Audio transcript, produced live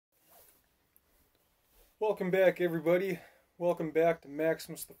Welcome back, everybody. Welcome back to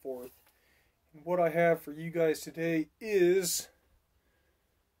Maximus the Fourth. And what I have for you guys today is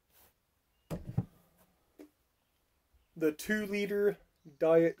the 2-liter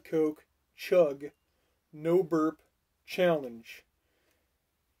Diet Coke Chug No Burp Challenge.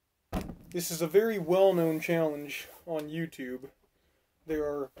 This is a very well-known challenge on YouTube. There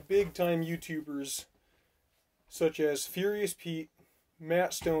are big-time YouTubers such as Furious Pete,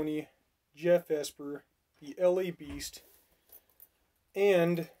 Matt Stoney, Jeff Esper, the LA Beast,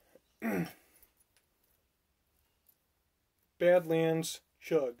 and Badlands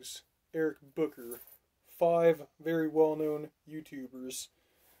Chugs, Eric Booker. 5 very well-known YouTubers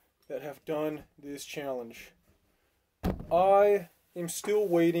that have done this challenge. I am still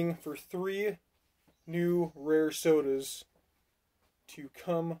waiting for 3 new rare sodas to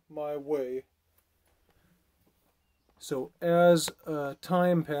come my way. So as a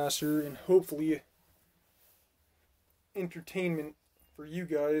time passer and hopefully entertainment for you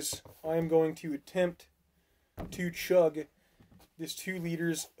guys, I'm going to attempt to chug this 2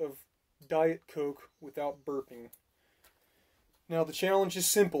 liters of Diet Coke without burping. Now the challenge is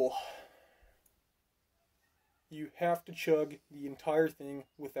simple. You have to chug the entire thing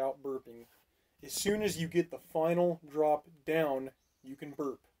without burping. As soon as you get the final drop down, you can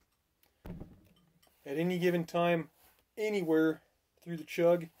burp. At any given time, anywhere through the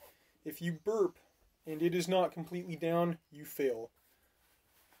chug, if you burp and it is not completely down, you fail.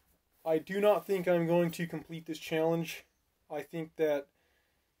 I do not think I'm going to complete this challenge. I think that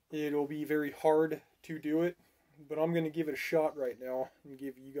it'll be very hard to do it, but I'm going to give it a shot right now and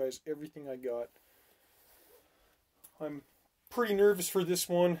give you guys everything I got. I'm pretty nervous for this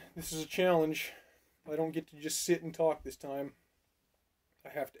one. This is a challenge. I don't get to just sit and talk this time. I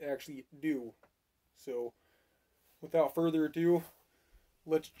have to actually do. So, without further ado,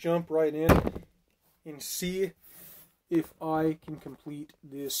 let's jump right in and see if I can complete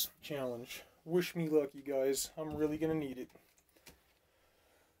this challenge. Wish me luck, you guys. I'm really going to need it.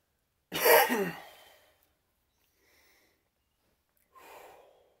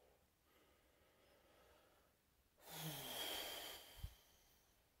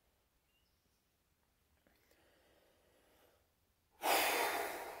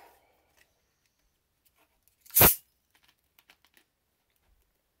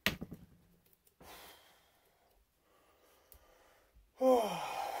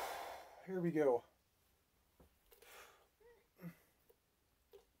 Here we go.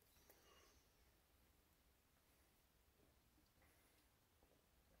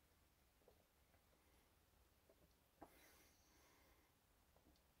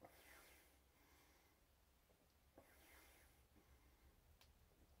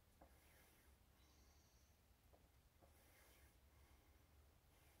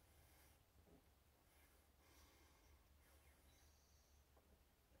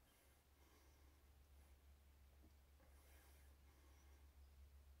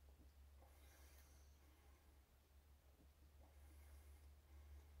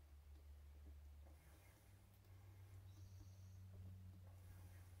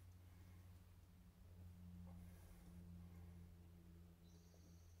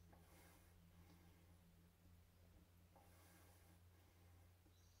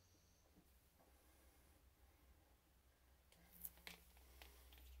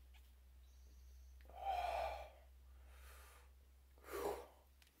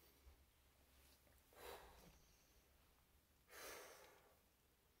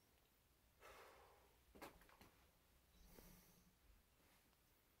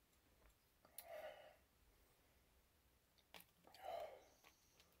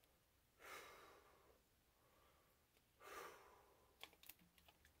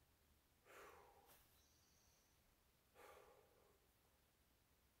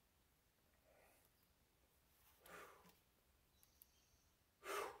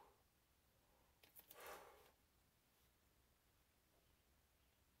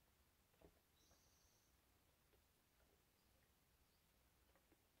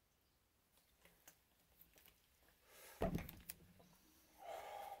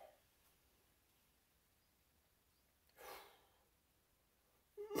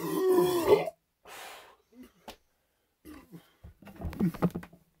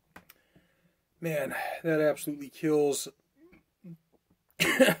 Man, that absolutely kills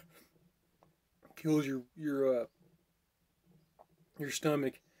your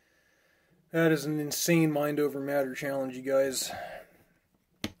stomach. That is an insane mind over matter challenge, you guys.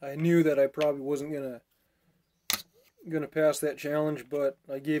 I knew that I probably wasn't gonna pass that challenge, but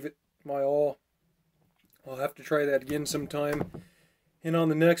I gave it my all. I'll have to try that again sometime. And on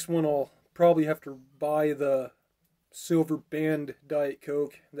the next one, I'll probably have to buy the silver band Diet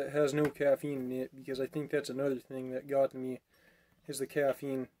Coke that has no caffeine in it, because I think that's another thing that got to me, is the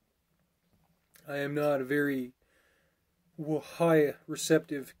caffeine. I am not a very high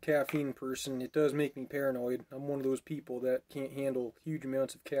receptive caffeine person. It does make me paranoid. I'm one of those people that can't handle huge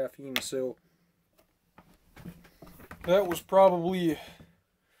amounts of caffeine, so that was probably,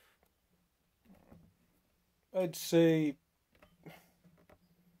 I'd say,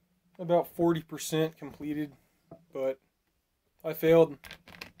 about 40% completed, but I failed.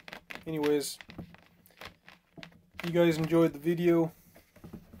 Anyways, if you guys enjoyed the video,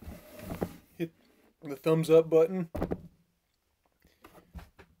 hit the thumbs up button.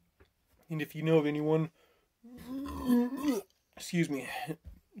 And if you know of anyone, excuse me,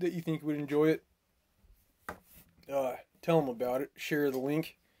 that you think would enjoy it, tell them about it. Share the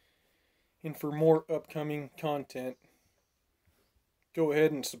link. And for more upcoming content, go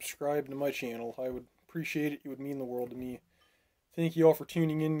ahead and subscribe to my channel. I would appreciate it. It would mean the world to me. Thank you all for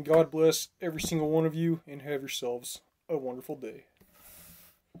tuning in. God bless every single one of you, and have yourselves a wonderful day.